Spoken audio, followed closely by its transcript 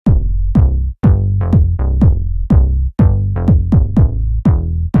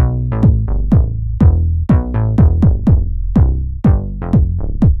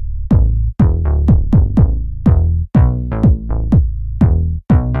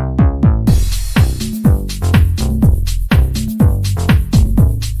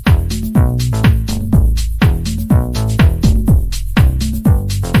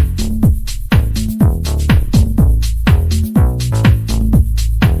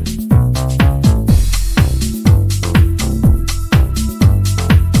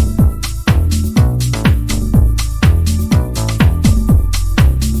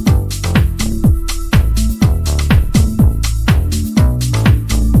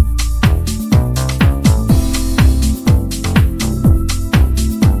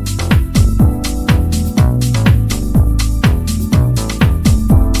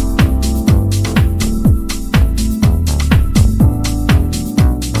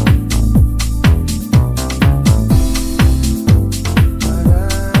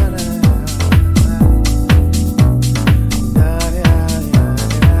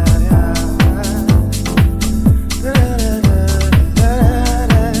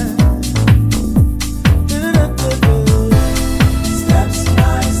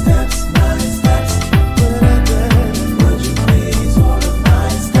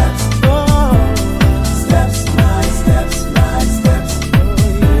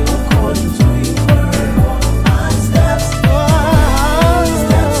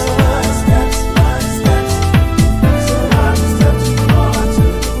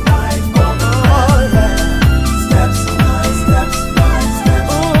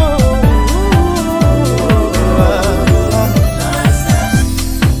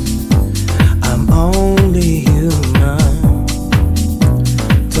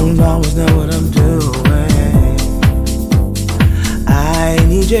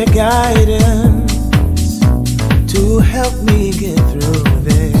your guidance to help me get through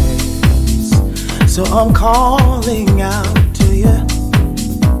this. So I'm calling out to you,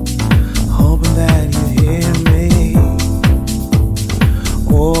 hoping that you hear me.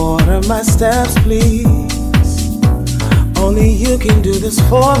 Order my steps, please. Only you can do this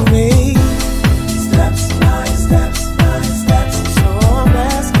for me. Steps by steps by steps. So I'm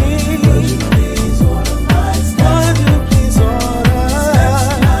asking, would you please order my steps? Would you please order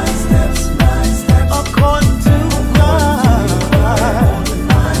steps by steps according to God? Order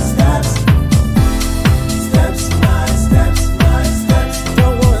my steps. Steps by steps by steps.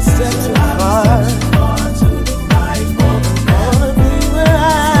 Don't wanna step too far. To the right, wanna be where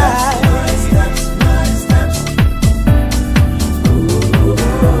steps by steps.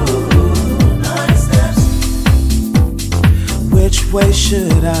 Which way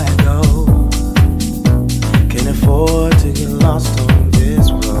should I go? Can't afford to get lost on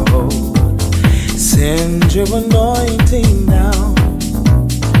this road. Send your anointing down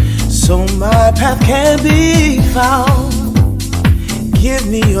so my path can be found. Give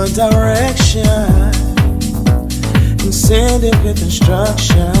me your direction and send it with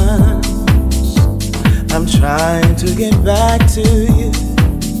instructions. I'm trying to get back to you.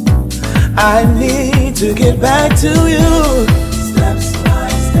 I need to get back to you. Steps by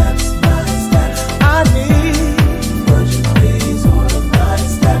steps by steps. I need